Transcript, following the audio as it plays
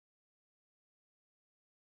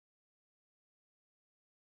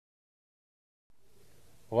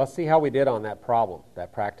Well, let's see how we did on that problem,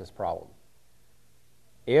 that practice problem.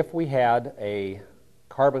 If we had a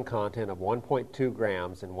carbon content of 1.2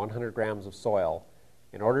 grams in 100 grams of soil,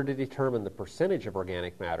 in order to determine the percentage of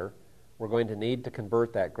organic matter, we're going to need to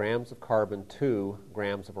convert that grams of carbon to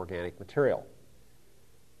grams of organic material.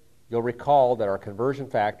 You'll recall that our conversion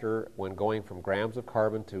factor when going from grams of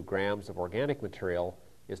carbon to grams of organic material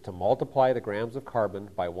is to multiply the grams of carbon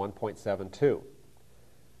by 1.72.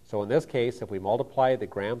 So in this case, if we multiply the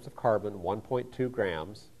grams of carbon, 1.2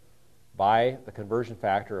 grams, by the conversion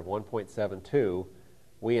factor of 1.72,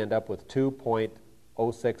 we end up with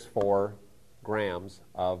 2.064 grams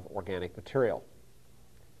of organic material.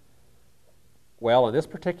 Well, in this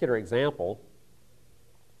particular example,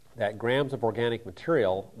 that grams of organic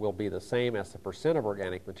material will be the same as the percent of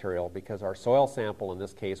organic material because our soil sample in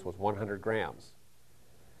this case was 100 grams.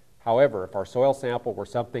 However, if our soil sample were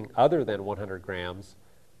something other than 100 grams,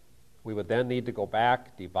 we would then need to go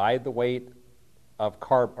back, divide the weight of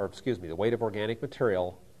the weight of organic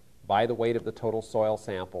material by the weight of the total soil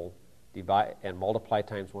sample, divide and multiply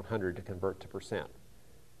times 100 to convert to percent.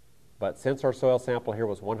 But since our soil sample here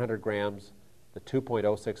was 100 grams, the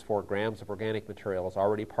 2.064 grams of organic material is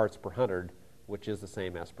already parts per 100, which is the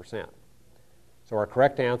same as percent. So our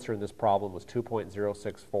correct answer in this problem was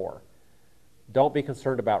 2.064. Don't be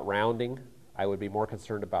concerned about rounding. I would be more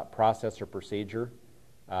concerned about process or procedure.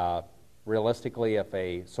 Realistically, if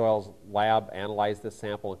a soils lab analyzed this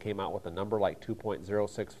sample and came out with a number like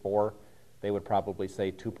 2.064, they would probably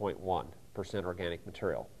say 2.1% organic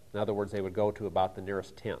material. In other words, they would go to about the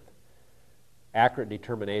nearest tenth. Accurate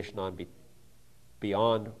determination on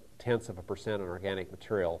beyond tenths of a percent on organic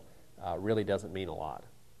material really doesn't mean a lot.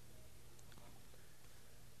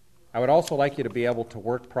 I would also like you to be able to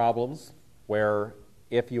work problems where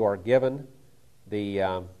if you are given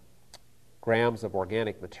the grams of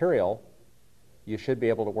organic material, you should be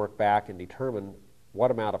able to work back and determine what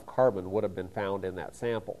amount of carbon would have been found in that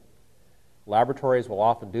sample. Laboratories will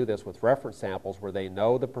often do this with reference samples where they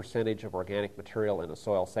know the percentage of organic material in a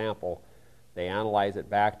soil sample. They analyze it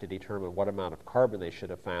back to determine what amount of carbon they should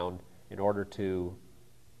have found in order to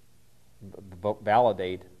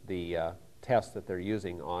validate the test that they're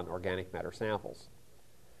using on organic matter samples.